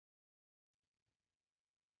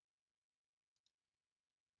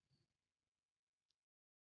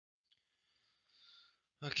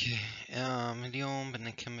اوكي. اليوم بدنا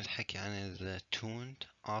نكمل حكي عن ال tuned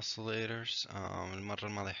oscillators. المرة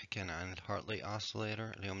الماضية حكينا عن ال Hartley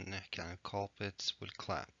oscillator. اليوم بدنا نحكي عن ال Colpitts وال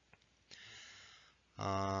Clapp.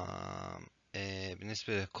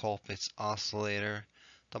 بالنسبة لل Colpitts oscillator،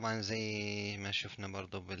 طبعا زي ما شفنا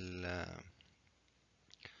برضو بال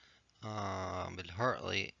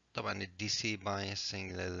Hartley، طبعا ال DC biasing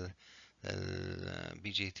لل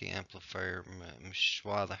BJT amplifier مش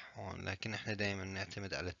واضح هون، لكن احنا دايما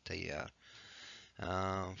نعتمد على التيار.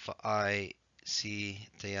 فاي سي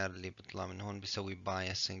التيار اللي بيطلع من هون بيسوي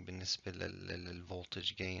بايسنج بالنسبة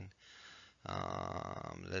للفولتج جين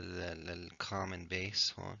للكومن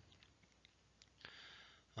بيس هون.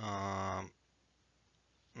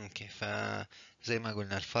 اوكي، فزي ما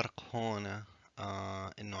قلنا الفرق هون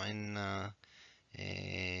انه عندنا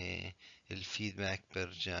الفيدباك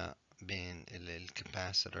برجع بين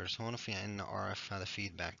الكاباسيتورز هون، وفي عندنا RF هذا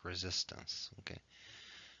فيدباك ريزيستنس. اوكي،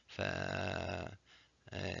 ف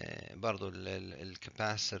برضو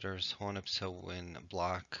الكاباسيتورز هون بسوي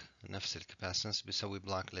بلوك، نفس الكاباسيتنس بيسوي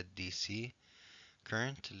بلوك للدي سي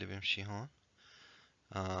كيرنت اللي بيمشي هون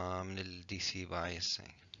من الدي سي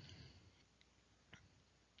بايسنج.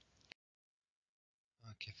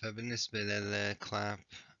 اوكي، فبالنسبة للكلاب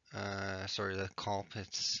سوري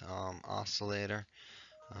للكولبيتس oscillator،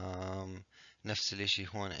 نفس الاشي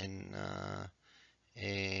هون عندنا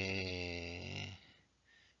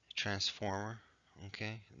transformer.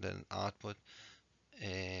 اوكي، للاوتبوت.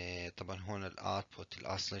 طبعا هون الاوتبوت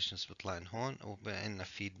الاوسيليشنز بيطلع من هون، وعندنا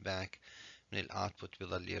فيدباك من الاوتبوت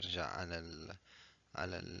بيضل يرجع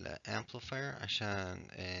على الامبليفاير عشان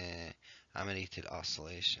عملية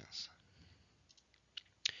الاوسيليشنز.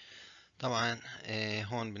 طبعا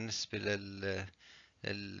هون بالنسبة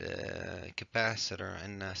للكاباسيتور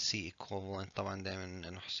عندنا C equivalent. طبعا دائما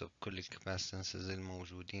نحسب كل الكاباسيتنسز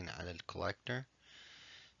الموجودين على الكولكتور.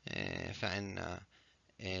 فعندنا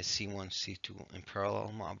C1 C2 in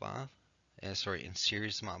parallel مع بعض، sorry in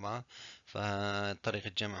series مع بعض، فطريقة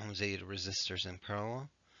جمعهم زي ال resistors in parallel،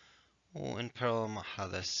 و in parallel مع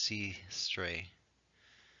هذا C stray.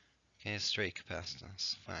 okay, stray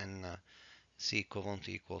capacitance. فعندنا C equivalent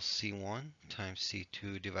equals C1 times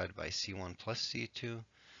C2 divided by C1 plus C2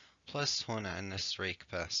 plus هون عندنا stray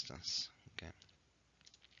capacitance. okay.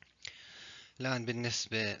 الآن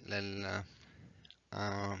بالنسبة لل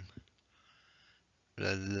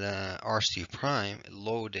RC prime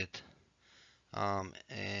loaded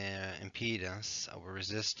impedance أو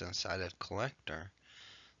resistance على الكولكتور.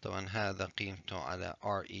 طبعا هذا قيمته على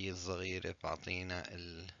RE الصغيرة بعطينا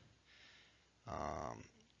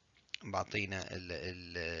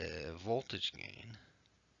ال voltage gain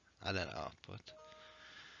على الاوتبوت.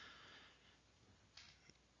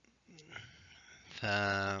 ف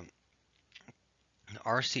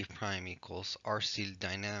RC prime equals RC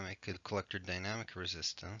dynamic collector dynamic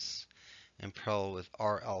resistance in parallel with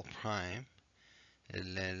RL prime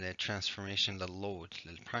transformation للload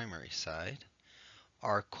للprimary side.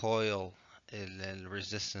 R coil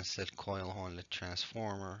resistance للcoil هون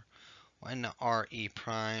للtransformer، وعندنا RE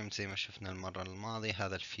prime زي ما شفنا المرة الماضية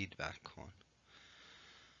هذا الفيدباك هون.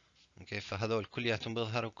 اوكي، فهذول كلياتهم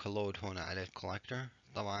بيظهروا كلود هون على الكولكتور.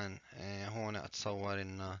 طبعا هون اتصور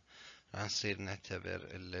انه راح نصير نعتبر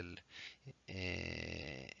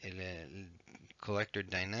الكولكتور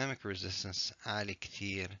دايناميك ريزيستنس عالي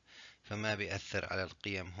كثير، فما بيأثر على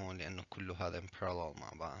القيم هون لأنه كله هذا parallel مع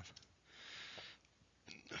بعض.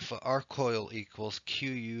 ف R coil equals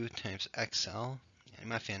QU times XL، يعني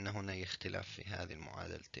ما في عندنا هنا اختلاف في هذه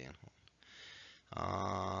المعادلتين هون.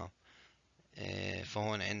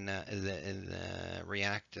 فهون عندنا ال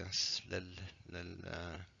reactance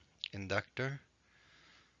للإندكتور.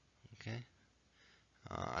 اوكي،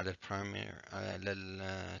 على البرايمري على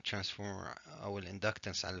الترانسفورمر او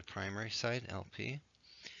الاندكتنس على البرايمري سايد LP.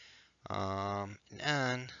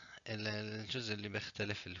 الآن الجزء اللي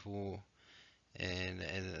بيختلف اللي هو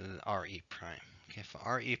ال RE prime. اوكي، ف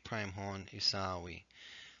RE prime هون يساوي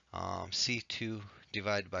C2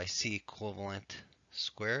 divided by C equivalent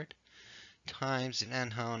squared times.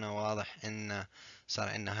 الآن هنا واضح إن صار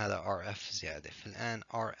عندنا هذا RF زيادة، فالآن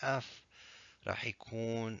RF راح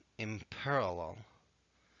يكون in parallel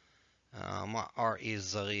مع RE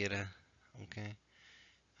الصغيرة. اوكي،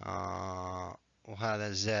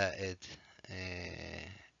 وهذا زائد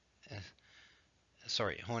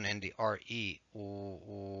سوري، هون عندي RE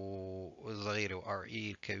والصغيرة و RE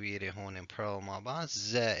الكبيرة هون in parallel مع بعض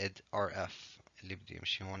زائد RF اللي بده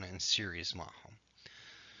يمشي هون in series معهم.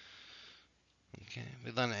 اوكي،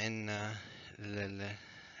 بضل عندنا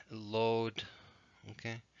اللود.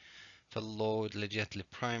 اوكي، فاللود اللي جت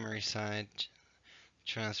البرايمري سايد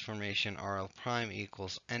transformation RL prime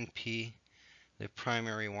equals NP, the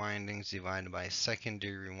primary windings divided by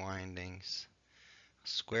secondary windings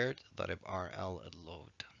squared ضرب RL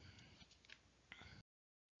اللود.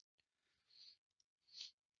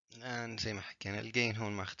 الآن زي ما حكينا الجين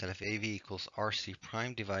هون ما اختلف AV equals RC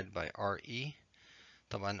prime divided by RE.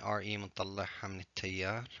 طبعا RE بنطلعها من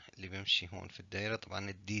التيار اللي بيمشي هون في الدائرة، طبعا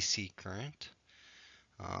ال DC current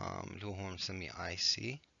اللي هو هون بنسميه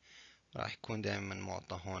IC راح يكون دائما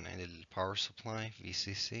معطى هون عند ال power supply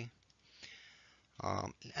VCC.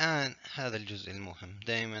 الآن هذا الجزء المهم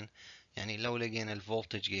دائما، يعني لو لقينا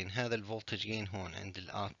الفولتج جين، هذا الفولتج جين هون عند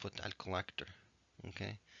الاوتبوت على الكولكتور.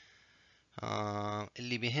 اوكي.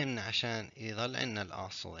 اللي بيهمنا عشان يظل عندنا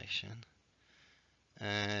الاوسيليشن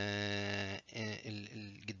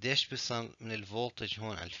قديش بيصل من الفولتج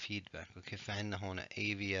هون على الفيدباك. اوكي، فعندنا هون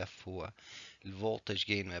AVF هو الفولتج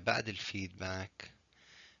جين ما بعد الفيدباك،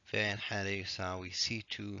 في الحالة يساوي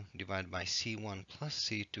C2 divided by C1 plus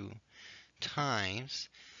C2 times.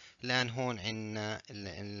 الآن هون عندنا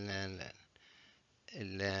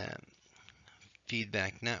ال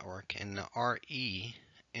feedback network عندنا RE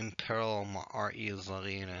in parallel مع RE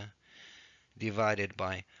الصغيرة divided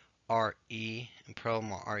by RE in parallel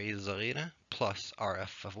مع RE الصغيرة plus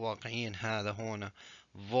RF. فواقعيا هذا هون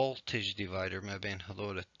voltage divider ما بين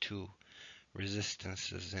هذول two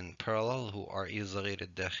resistances in parallel، هو RE الصغيرة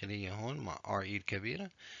الداخلية هون مع RE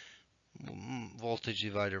الكبيرة، voltage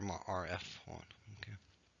divider مع RF هون. okay.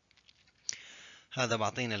 هذا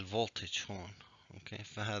بعطينا الفولتج هون. اوكي،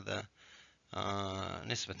 فهذا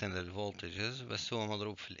نسبة للفولتجز، بس هو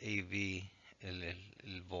مضروب في ال AV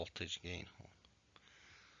الفولتج جين هون.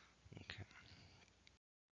 اوكي،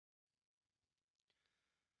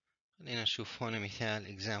 خلينا نشوف هون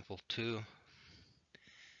مثال example 2.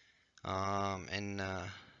 عندنا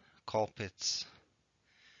Colpitts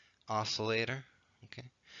oscillator. اوكي،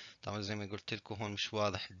 طبعا زي ما قلت لكم هون مش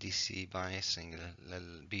واضح ال DC biasing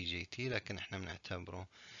لل BJT، لكن احنا بنعتبره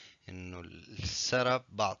انه السرب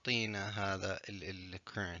بعطينا هذا ال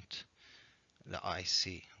current ل IC.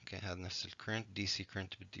 اوكي، هذا نفس ال current DC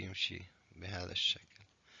current بده يمشي بهذا الشكل،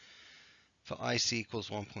 ف IC equals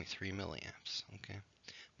 1.3 milliamps. اوكي،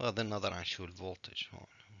 بغض النظر عن شو الفولتج هون.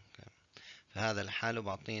 اوكي، فهذا لحاله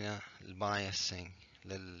بعطينا البايسنج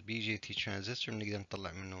للبي جي تي ترانزستور، بنقدر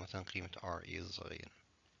نطلع منه مثلا قيمة RE الصغيرة.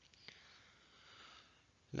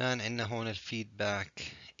 الآن عندنا هون الفيدباك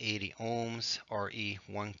 80 ohms RE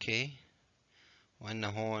 1K، وعندنا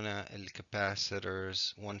هون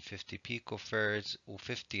الكاباسيتورز 150 pico farads و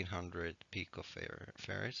 1500 pico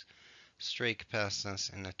farads. straight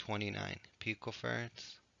capacitance عندنا 29 pico farads.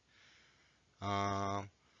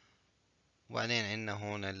 وبعدين عندنا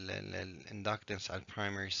هون الاندكتنس على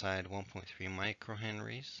البرايمري سايد 1.3 مايكرو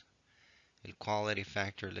هنريز. الكواليتي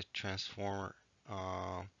فاكتور للترانسفورمر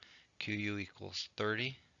QU equals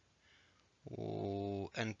 30، و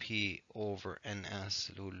NP over NS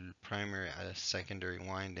اللي هو البرايمري على السكندري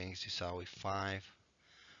windings يساوي 5،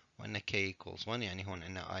 وأن K equals 1، يعني هون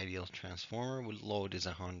عندنا ideal transformer والload is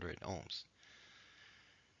 100 ohms.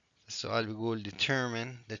 السؤال بيقول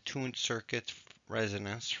determine the tuned circuit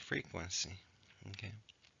resonance frequency. okay.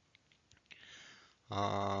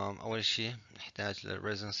 أول شيء نحتاج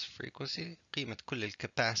للresonance frequency قيمة كل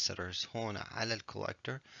الكاباسيتورز هون على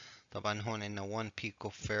الكولكتور. طبعا هون عندنا 1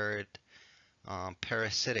 picofarad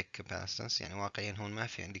parasitic capacitance، يعني واقعيا هون ما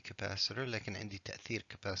في عندي كاباسيتور لكن عندي تأثير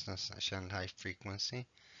capacitance عشان الهاي frequency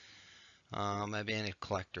ما بين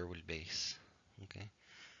الكولكتور والبيس. okay.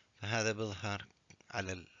 فهذا بيظهر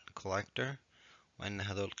على الكولكتور، وأن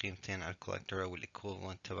هذول قيمتين على الكولكتور أو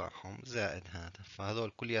الإكويفالنت تبعهم زائد هذا،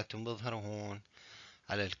 فهذول كلياتهم بيظهروا هون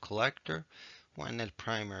على الكولكتور. وأن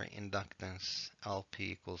البرايمري inductance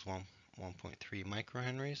LP equals 1.3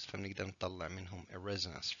 microhenries، فبنقدر نطلع منهم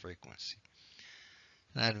الريزونانس frequency.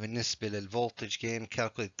 الآن بالنسبة للفولتج gain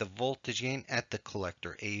calculate the voltage gain at the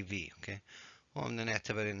collector AV. okay. هون بدنا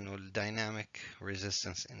نعتبر إنه الدايناميك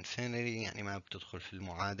resistance infinity، يعني ما بتدخل في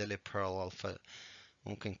المعادلة parallel،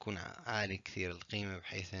 فممكن يكون عالي كثير القيمة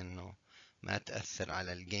بحيث إنه ما تأثر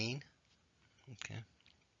على الجين. okay.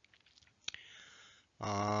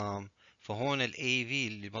 فهون ال AV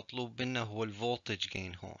اللي مطلوب منا هو الفولتج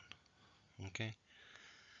gain هون. okay.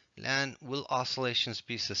 الآن will oscillations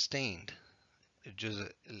be sustained؟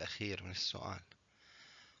 الجزء الأخير من السؤال.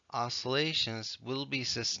 Oscillations will be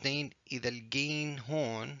sustained إذا الجين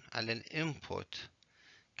هون على الانبوت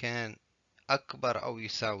كان أكبر أو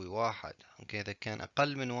يساوي 1. okay. إذا كان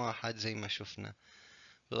أقل من 1 زي ما شفنا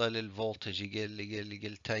بظل الفولتج يقل يقل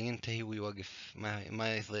يقل تا ينتهي ويوقف،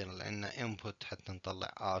 ما يصير لنا input حتى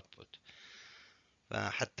نطلع output.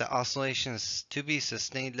 فحتى oscillations to be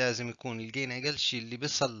sustained لازم يكون الجين أقل شيء اللي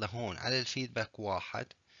بيصل لهون على الفيدباك واحد،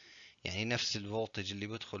 يعني نفس الفولتج اللي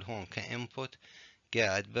بدخل هون كإنبوت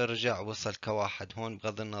قاعد برجع وصل كواحد هون،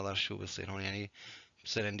 بغض النظر شو بيصير هون. يعني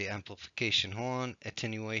بصير عندي amplification هون،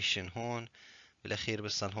 attenuation هون، بالأخير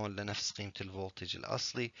بيصل هون لنفس قيمة الفولتج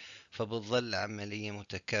الأصلي، فبتظل عملية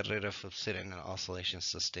متكررة، فبصير عندنا oscillation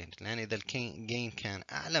sustained. لأن إذا الجين كان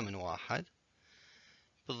أعلى من واحد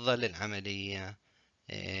بتظل العملية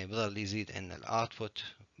بضل يزيد عندنا الاوتبوت،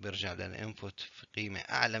 بيرجع للانبوت في قيمة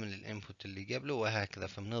اعلى من الانبوت اللي قبله، وهكذا.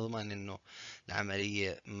 فبنضمن انه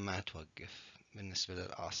العملية ما توقف بالنسبة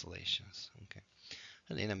للأوسيليشنز. اوكي،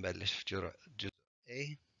 خلينا نبلش في جزء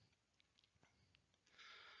A.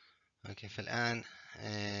 اوكي، فالآن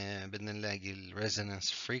بدنا نلاقي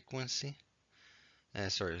الريزونانس فريكونسي،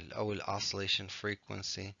 سوري، او الاوسيليشن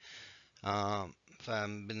فريكونسي.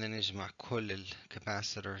 فبدنا نجمع كل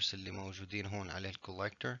الكاباسيتورز اللي موجودين هون على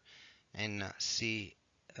الكولكتور. عندنا C،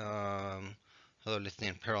 هذول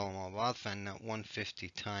الاثنين parallel مع بعض، فعندنا 150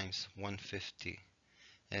 times 150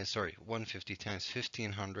 sorry 150 times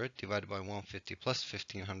 1500 divided by 150 plus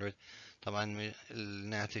 1500. طبعا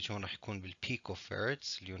الناتج هون راح يكون بالبيكو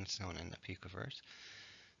فاردز، اليونتس هون عندنا بيكو فاردز،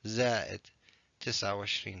 زائد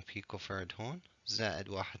 29 بيكو فارد هون، زائد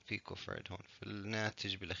 1 بيكو فارد هون.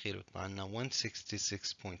 فالناتج بالأخير بيطلع لنا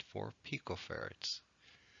 166.4 بيكو فاردز.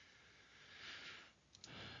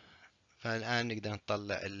 فالآن نقدر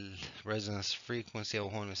نطلع ال resonance frequency، أو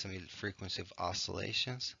هون نسميه ال frequency of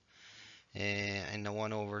oscillations. عندنا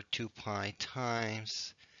 1 over 2 pi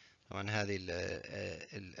times، طبعا هذه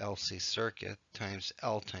ال LC circuit times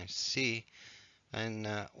L times C،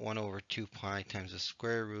 عندنا 1 over 2 pi times the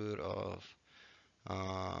square root of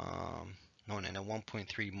هون عندنا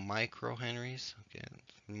 1.3 microhenries. okay,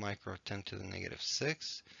 micro 10 to the negative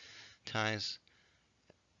 6 times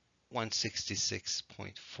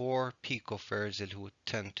 166.4 picofarads اللي هو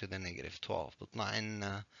 10 to the negative 12، بيطلع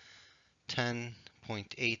لنا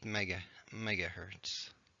 10.8 ميجا هرتز.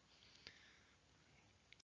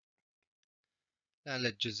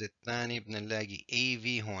 للجزء الثاني بدنا نلاقي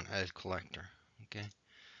AV هون على الكولكتور. اوكي،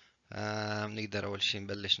 بنقدر اول شيء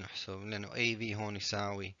نبلش نحسب، لانه AV هون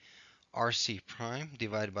يساوي RC prime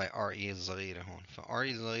divided by RE الصغيرة هون. ف RE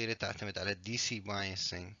الصغيرة تعتمد على DC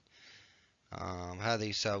biasing. هذا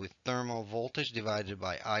يساوي thermal voltage divided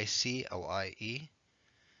by IC أو IE.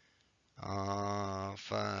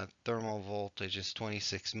 thermal voltage is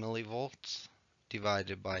 26 millivolts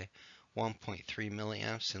divided by 1.3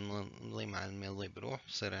 milliamps. اللي مع الملي بروح،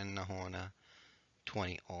 بصير عندنا هنا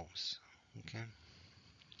 20 ohms. okay.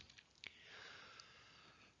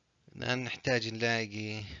 الآن نحتاج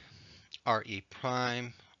نلاقي RE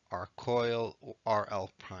prime، R coil و RL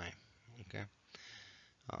prime. okay.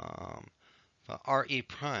 ف RE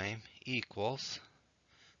prime equals،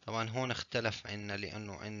 طبعا هون اختلف عنا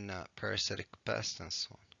لأنه عنا parasitic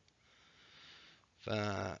capacitance هون، ف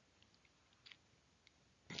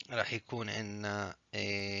راح يكون عنا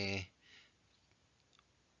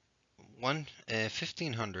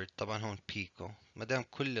 1500. طبعا هون بيكو، مادام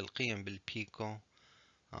كل القيم بالبيكو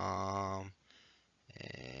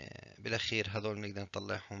بالأخير هذول نقدر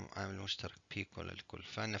نطلعهم عامل مشترك بيكو للكل.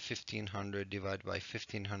 فعنا 1500 divided by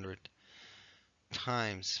 1500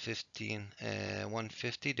 times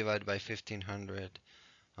 150 divided by 1500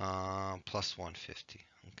 plus 150.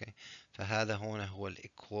 okay. فهذا هنا هو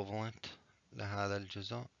equivalent لهذا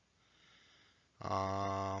الجزء،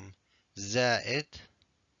 زائد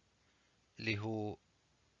اللي هو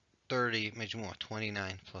 30 مجموع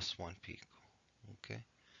 29 plus 1 بيكو. اوكي،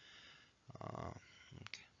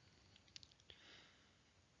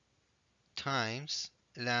 times،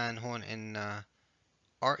 الآن هون عندنا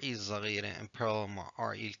RE الصغيرة in parallel مع RE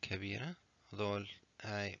الكبيرة، هذول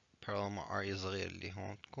هاي parallel مع RE الصغيرة اللي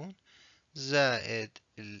هون تكون، زائد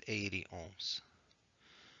ال 80 ohms.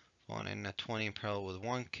 هون عندنا 20 parallel with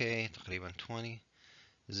 1K تقريبا 20،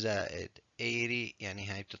 زائد 80 يعني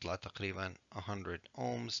هاي بتطلع تقريبا 100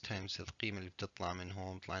 ohms times القيمة اللي بتطلع من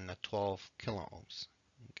هون بتطلع لنا 12 كيلو ohms.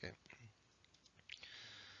 اوكي.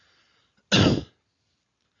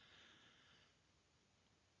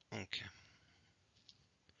 اوكي.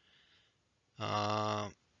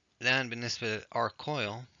 الآن بالنسبة لل R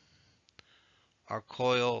coil، R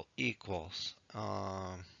coil equals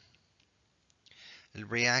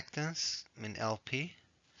الرياكتنس من LP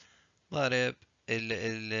ضرب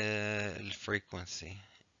الفريكونسي.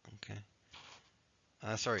 اوكي،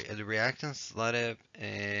 سوري، الرياكتنس ضرب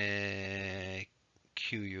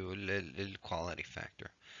QU الكواليتي فاكتور.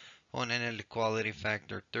 هون أنا الكواليتي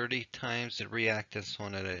فاكتور 30 times الرياكتنس،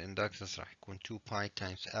 هون الاندكتنس راح يكون 2 باي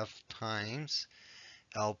times F times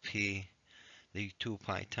LP the 2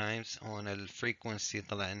 باي تايمز هون الفريكونسي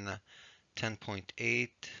طلع لنا 10.8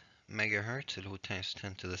 ميجا هرتز اللي هو times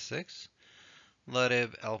 10 to the 6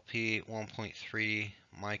 ضرب LP 1.3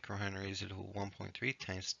 مايكرو هنريز اللي هو 1.3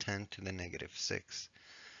 times 10 to the negative 6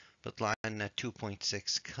 بيطلع لنا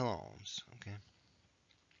 2.6 كيلو اومز. اوكي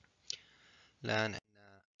لان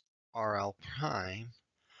RL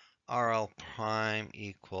prime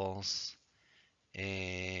equals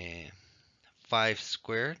 5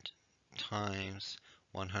 squared times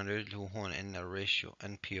 100 اللي هو هون عندنا الريشيو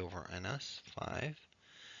NP over NS 5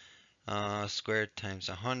 squared times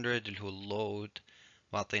 100 اللي هو اللود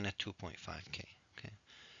بعطينا 2.5K. اوكي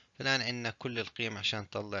فالآن عندنا كل القيم عشان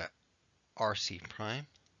نطلع RC prime.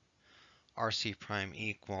 RC prime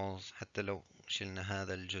equals حتى لو شلنا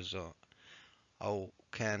هذا الجزء أو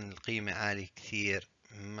كان القيمة عالية كثير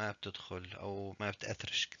ما بتدخل أو ما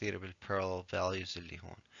بتأثرش كثير بالparallel values اللي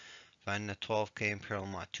هون. فعندنا 12K parallel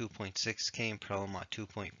مع 2.6K parallel مع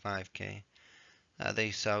 2.5K هذا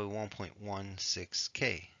يساوي 1.16K.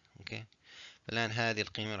 اوكي فالآن هذه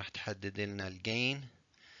القيمة راح تحدد لنا الجين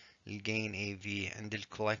AV عند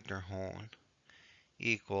الكولكتور هون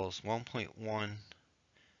equals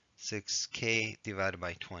 1.16K divided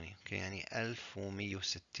by 20. اوكي يعني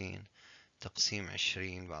 1160 تقسيم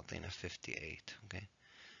 20 بعطينا 58. اوكي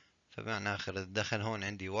فبمعنى آخر الدخل هون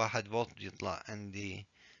عندي 1 فولت بيطلع عندي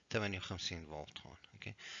 58 فولت هون.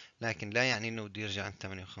 اوكي لكن لا يعني انه بدي ارجع عند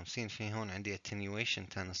 58 في هون عندي attenuation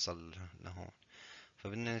تنصل لهون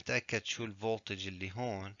فبدنا نتأكد شو الفولتج اللي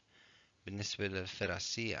هون بالنسبة للفرع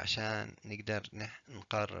C عشان نقدر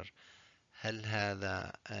نقرر هل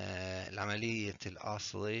هذا العملية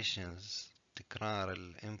oscillations تكرار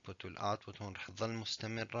الانبوت والاوتبوت هون رح تظل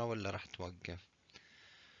مستمرة ولا رح توقف.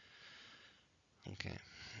 اوكي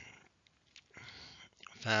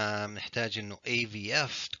فمحتاج انه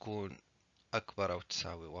AVF تكون اكبر او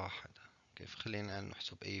تساوي 1. كيف خلينا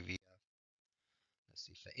نحسب AVF.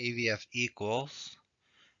 ف AVF equals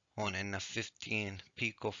هون عندنا 15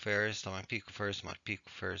 بيكو فيرز طبعا بيكو فيرز مع البيكو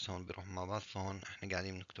فيرز هون بيروح مع بعض فهون احنا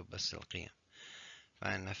قاعدين نكتب بس القيم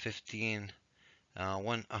فعندنا 15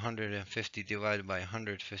 150 divided by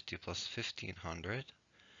 150 plus 1500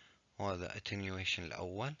 وهذا attenuation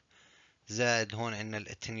الأول زائد هون عندنا ال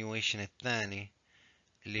attenuation الثاني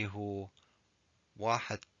اللي هو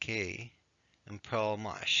 1K in parallel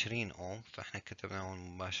مع 20 أوم فإحنا كتبنا هون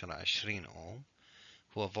مباشرة 20 أوم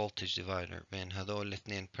هو voltage divider بين هذول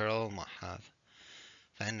الاثنين parallel مع هذا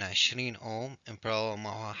فعندنا 20 أوم in parallel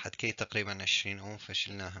مع 1K تقريبا 20 أوم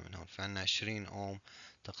فشلناها من هون فعندنا 20 أوم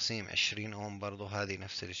تقسيم 20 أوم برضو هذه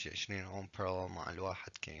نفس الشيء 20 أوم parallel مع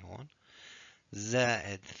الواحد كي هون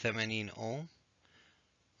زائد 80 أوم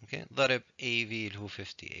اوكي ضرب AV اللي هو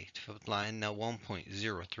 58 فبطلع لنا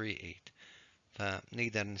 1.038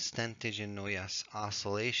 فنقدر نستنتج انه yes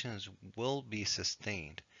oscillations will be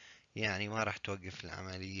sustained يعني ما راح توقف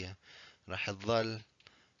العملية راح تظل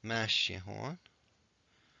ماشية هون.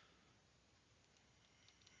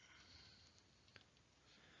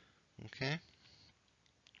 اوكي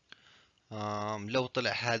لو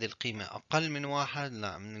طلع هذه القيمة أقل من 1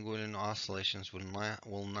 لا بنقول إنه oscillations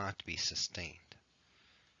will not be sustained.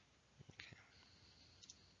 Okay.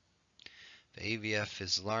 The AVF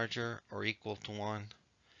is larger or equal to 1.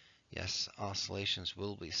 Yes, oscillations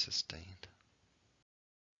will be sustained.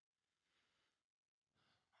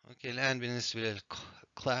 Okay, الآن بالنسبة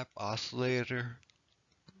للكلاب oscillator.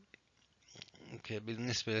 اوكي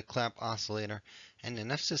بالنسبة للكلاب oscillator عندنا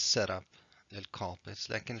نفس السيت اب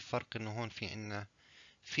للكولبيتس لكن الفرق انه هون في عندنا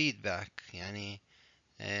فيدباك يعني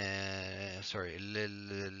سوري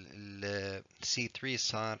ال C3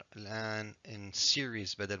 صار الآن in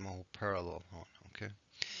series بدل ما هو parallel هون. اوكي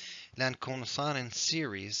الآن كونه صار in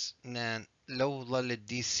series الآن لو ظل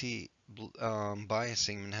الدي سي biasing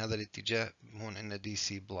من هذا الاتجاه هون عندنا دي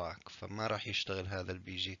سي بلوك فما راح يشتغل هذا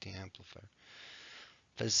البي جي تي amplifier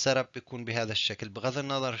فالسيت اب بيكون بهذا الشكل بغض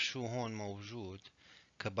النظر شو هون موجود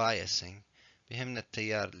كبايسنج بيهمنا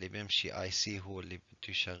التيار اللي بيمشي اي سي هو اللي بده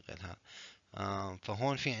يشغلها.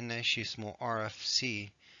 فهون في عنا اشي اسمه RFC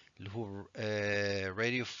اللي هو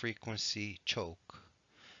Radio Frequency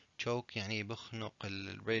Choke يعني بخنق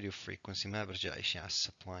الراديو فريكونسي ما برجع اشي على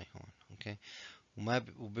السبلاي هون. اوكي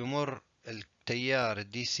وبمر التيار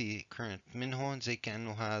الدي سي كورنت من هون زي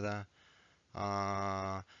كأنه هذا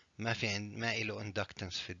ما له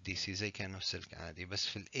اندكتنس في الدي سي زي كأنه سلك عادي بس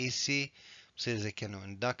في الاي سي بصير زي كأنه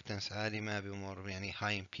اندكتنس عادي ما بمر يعني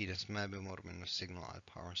هاي امبيدنس ما بمر منه السيجنال على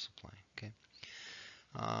الباور سبلاي. اوكي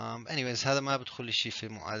anyways هذا ما بدخل شيء في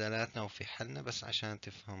معادلاتنا وفي حلنا بس عشان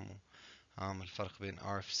تفهموا الفرق بين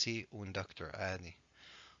RFC واندكتور عادي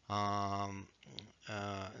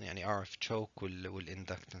يعني RF choke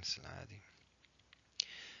والاندكتنس العادي.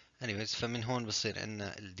 anyways فمن هون بصير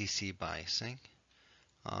عندنا ال DC biasing.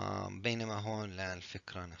 بينما هون لا،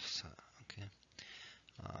 الفكرة نفسها. اوكي.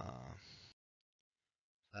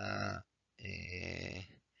 ف إيه،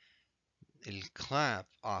 ال Clapp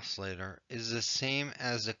oscillator is the same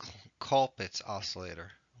as the Colpitts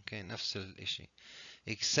oscillator. اوكي، نفس الاشي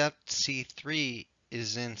except C3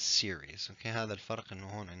 is in series. اوكي، هذا الفرق انه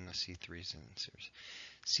هون عندنا C3 is in series.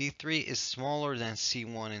 C3 is smaller than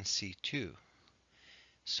C1 and C2.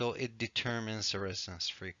 So it determines the resonance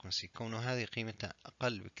frequency. كونه هذه قيمتها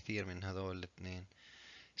أقل بكثير من هذول الاثنين.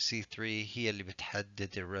 C3 هي اللي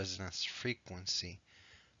بتحدد ال resonance frequency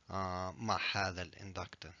مع هذا ال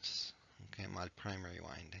inductance. Okay, مع ال primary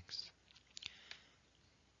windings.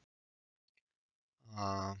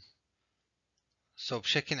 So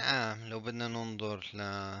بشكل عام لو بدنا ننظر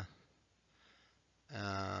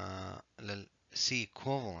لل C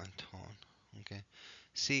equivalent هون. Okay.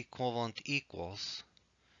 C equivalent equals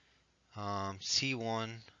C1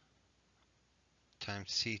 times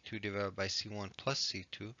C2 divided by C1 plus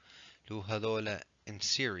C2 اللي هو هذولا in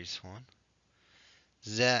series هون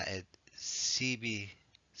زائد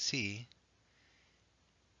CBC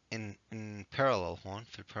in parallel هون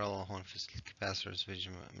في parallel هون في الكاباسيتورز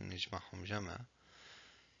بنجمعهم جمع.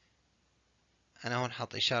 أنا هون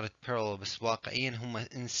حاط إشارة parallel بس واقعيا هم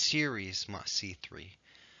in series مع C3.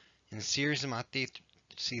 in series مع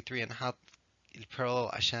C3 أنا حاط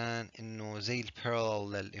البارallel عشان إنه زي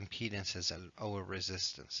البارallel للإمبيدنسز أو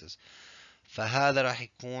الريزيستنسز. فهذا راح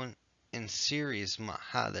يكون in series مع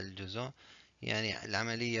هذا الجزء، يعني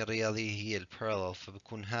العملية الرياضية هي البارallel،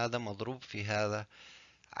 فبكون هذا مضروب في هذا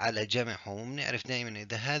على جمعهم. وبنعرف دائما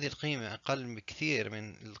إذا هذه القيمة أقل بكثير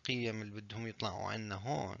من القيم اللي بدهم يطلعوا عنا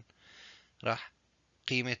هون، راح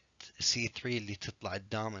قيمة C3 اللي تطلع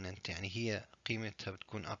الدوميننت يعني هي قيمتها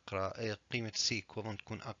بتكون أقرب، قيمة C equivalent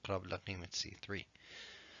تكون أقرب لقيمة C3.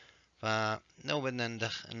 فلو بدنا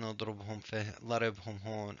نضربهم في ضربهم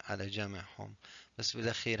هون على جمعهم، بس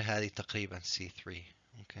بالأخير هذه تقريبا C3.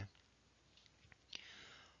 أوكي.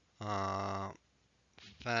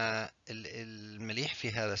 فالمليح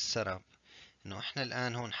في هذا السرب إنه إحنا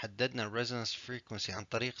الآن هون حددنا الريزونانس فريكونسي عن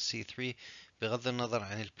طريق C3 بغض النظر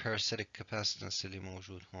عن الباراسيتيك كاباسيتنس اللي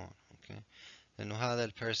موجود هون. أوكي. لأنه هذا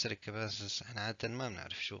الباراسيتيك كاباسيتنس إحنا عادة ما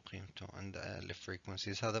بنعرف شو قيمته عند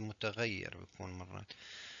الفريكونسيز، هذا متغير بيكون مرات.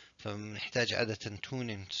 فبنحتاج عادة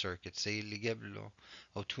تونينج سيركت زي اللي قبله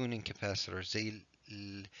أو تونينج كاباسيتور زي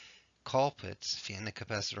الكولبيتس. في عنا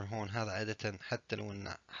كاباسيتور هون هذا عادة حتى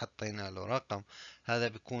لو حطينا له رقم هذا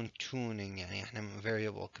بيكون تونينج، يعني احنا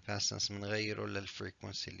variable capacitance بنغيره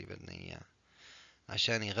للفريكونسي اللي بدنا إياه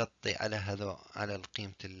عشان يغطي على هذا على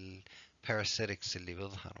قيمة الباراسيتكس اللي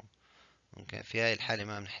بيظهروا. اوكي، في هاي الحالة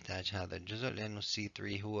ما بنحتاج هذا الجزء لأنه C3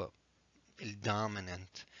 هو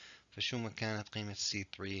الدوميننت، فشو ما كانت قيمة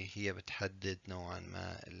C3 هي بتحدد نوعا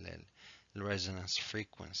ما الريزونانس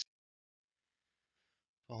فريكونسي.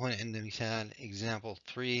 فهون عندنا مثال example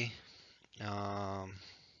 3.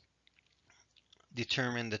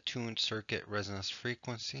 Determine the tuned circuit resonance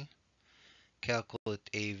frequency. Calculate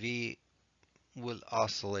AV. Will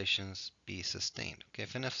oscillations be sustained? اوكي،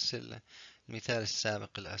 في نفس المثال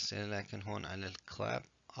السابق الأسئلة لكن هون على الكلاب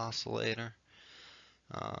oscillator.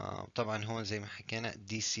 طبعا هون زي ما حكينا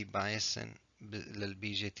DC biasing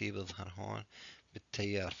للبي جي تي بيظهر هون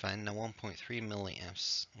بالتيار، فعندنا 1.3 ملي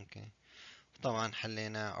امبس. اوكي، طبعا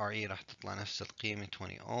حلينا RE راح تطلع نفس القيمة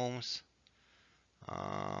 20 اومز.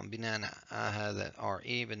 بناء على هذا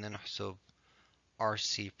RE بدنا نحسب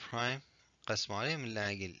RC برايم، قسمه عليه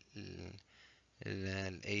بنلاقي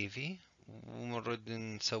ال AV، ومنرد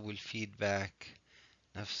نسوي الفيدباك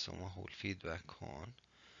نفسه ما هو الفيدباك هون.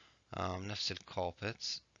 نفس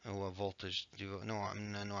الكولبيتس هو فولتج نوع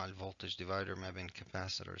من انواع الفولتج ديفايدر ما بين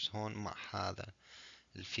كاباسيتورز هون مع هذا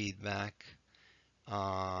الفيدباك.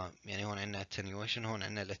 يعني هون عندنا attenuation، هون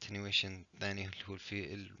عندنا الاتنيويشن الثاني اللي هو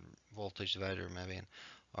الفولتج ديفايدر ما بين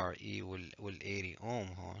RE وال 80 اوم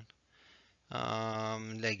هون.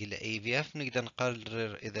 نلاقي ال AVF نقدر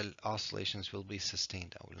نقرر إذا ال oscillations will be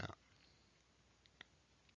sustained أو لا.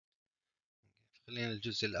 خلينا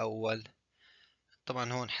الجزء الأول.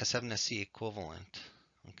 طبعا هون حسبنا C equivalent.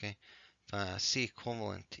 اوكي، ف C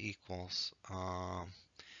equivalent equals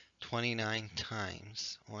 29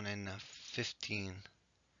 times هون عندنا 15.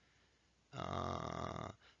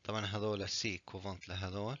 طبعا هذول C equivalent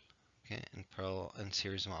لهذول. اوكي، in parallel in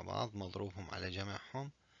series مع بعض مضروبهم على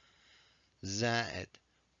جمعهم زائد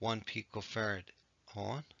 1 picofarad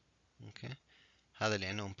هون. اوكي، هذا اللي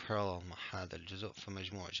عندهم parallel مع هذا الجزء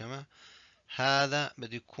فمجموع جمع. هذا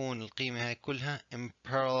بده يكون القيمة هاي كلها in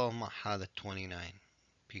parallel مع هذا 29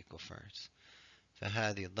 picofarad،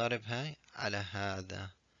 فهذه ضرب هاي على هذا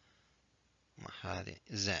مع هذه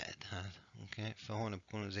زائد هذا. اوكي، فهون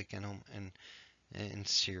بكونوا زي كانهم in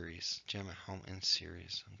series، جمعهم in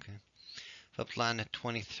series. اوكي، فطلع لنا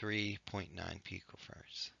 23.9 pico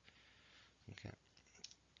farads. اوكي.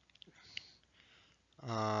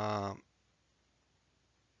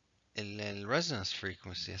 the resonance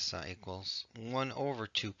frequency هسا equals 1 over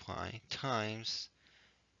 2 pi times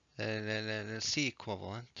the C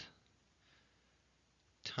equivalent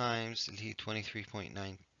times اللي هي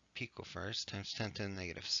 23.9 picofarads times 10 to the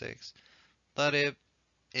negative 6 ضرب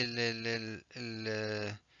ال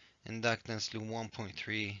inductance ل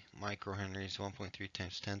 1.3 microhenries. 1.3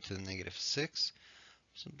 times 10 to the negative 6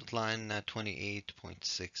 بتطلع لنا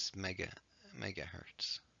 28.6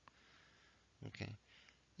 megahertz. اوكي،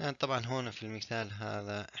 يعني طبعا هون في المثال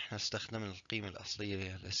هذا احنا استخدمنا القيمة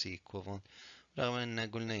الأصلية ل C equivalent، رغم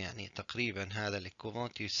ان قلنا يعني تقريبا هذا ال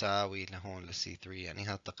equivalent يساوي لهون ل C3، يعني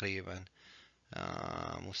هذا تقريبا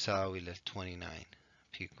مساوي لل 29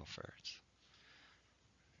 picofarads.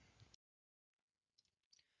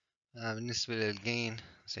 بالنسبة للجين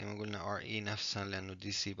زي ما قلنا RE نفسها لأنه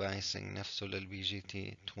DC biasing نفسه للبي جي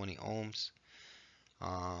تي 20 ohms.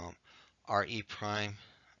 RE prime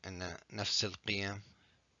إن نفس القيم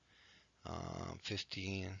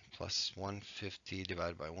 15 plus 150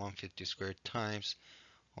 divided by 150 squared times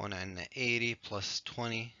هون عندنا 80 plus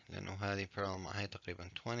 20 لأنه هذه parallel مع هاي تقريبا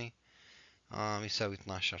 20 يساوي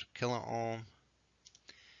 12 كيلو أوم.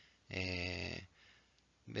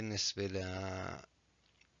 بالنسبة ل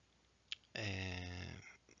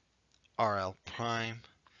RL prime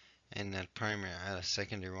إن البرايمري على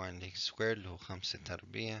السكندري winding squared اللي هو 5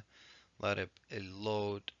 تربيع ضرب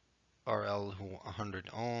اللود RL هو 100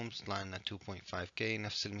 ohms طلع لنا 2.5k.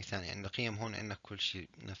 نفس المثال، يعني القيم هون عندنا كل شيء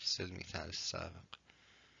نفس المثال السابق.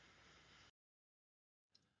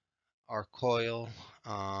 our coil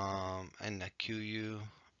عندنا QU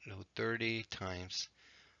اللي هو 30 times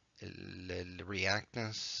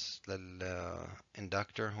الرياكتنس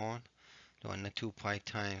للإندكتور هون لو عندنا 2 pi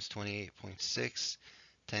times 28.6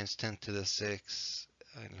 times 10 to the 6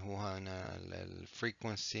 اللي هو هنا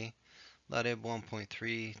الفريكونسي ضرب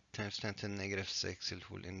 1.3 times 10 to the negative 6 اللي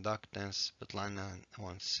هو الاندكتنس بيطلع لنا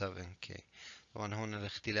هون 7k. طبعا هون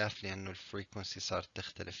الاختلاف لأنه الفريكونسي صارت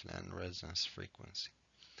تختلف لأن resonance frequency.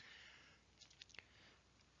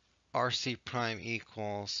 RC prime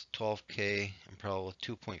equals 12k in parallel with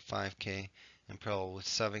 2.5k in parallel with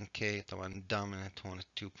 7k. طبعا dominant هون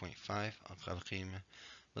 2.5 أقل قيمة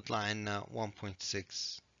بيطلع لنا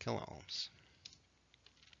 1.6 كيلو أومز.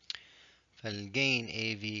 فالgain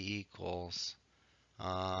AV equals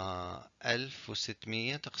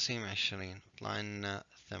 1600 تقسيم 20 بيطلع لنا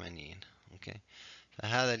 80. اوكي،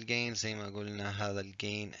 فهذا الجين زي ما قلنا هذا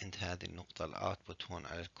الجين عند هذه النقطة الاوتبوت هون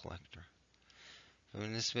على الكولكتور.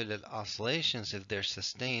 فبالنسبة للoscillations if they're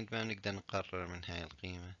sustained ما بنقدر نقرر من هاي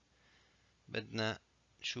القيمة، بدنا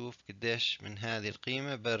نشوف قديش من هذه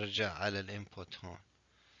القيمة برجع على الانبوت هون.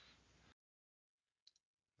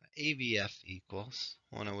 ABF equals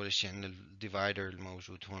هون أول شي عندنا الديفايدر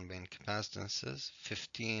الموجود هون بين capacitances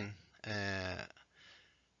 15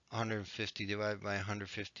 150 divided by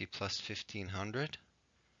 150 plus 1500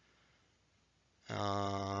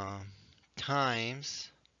 times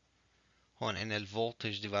هون عندنا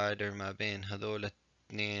الفولتج ديفايدر ما بين هذول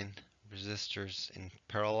الاثنين resistors in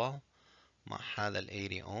parallel مع هذا ال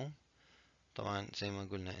 80 ohm. طبعا زي ما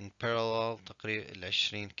قلنا in parallel تقريبا ال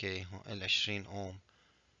 20 k ال 20 ohm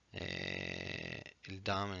ال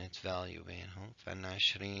dominant value بينهم، فعندنا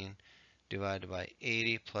 20 divided by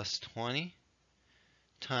 80 plus 20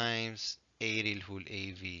 times 80 اللي هو ال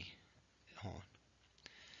AV هون،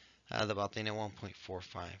 هذا بعطينا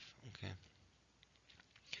 1.45. اوكي،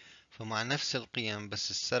 فمع نفس القيم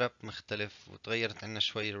بس السرب مختلف وتغيرت عندنا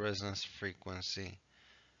شوي ال resonance frequency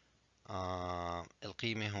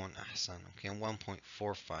القيمة هون أحسن. اوكي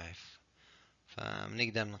 1.45،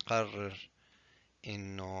 فبنقدر نقرر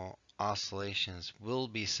إنه oscillations will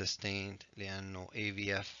be sustained لأنه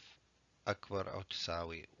AVF أكبر أو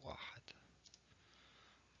تساوي 1.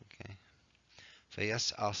 Okay. So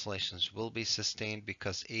yes, oscillations will be sustained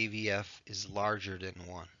because AVF is larger than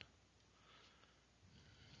 1.